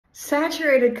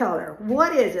Saturated color,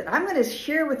 what is it? I'm going to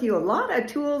share with you a lot of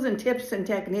tools and tips and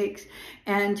techniques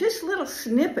and just little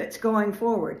snippets going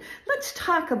forward. Let's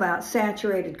talk about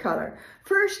saturated color.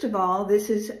 First of all,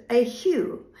 this is a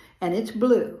hue and it's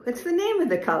blue. It's the name of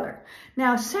the color.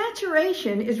 Now,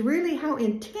 saturation is really how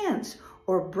intense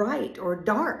or bright or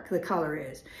dark the color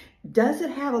is. Does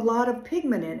it have a lot of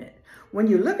pigment in it? When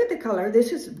you look at the color,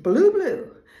 this is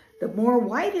blue. The more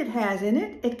white it has in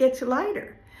it, it gets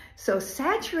lighter. So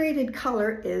saturated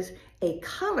color is a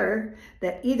color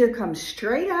that either comes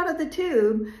straight out of the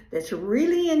tube that's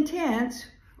really intense,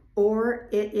 or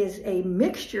it is a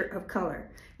mixture of color.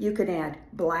 You can add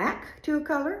black to a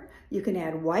color, you can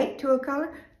add white to a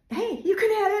color. Hey, you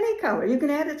can add any color, you can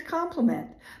add its complement.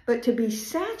 But to be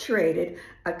saturated,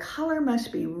 a color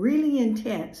must be really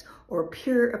intense or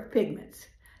pure of pigments.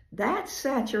 That's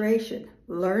saturation.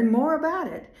 Learn more about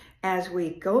it as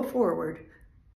we go forward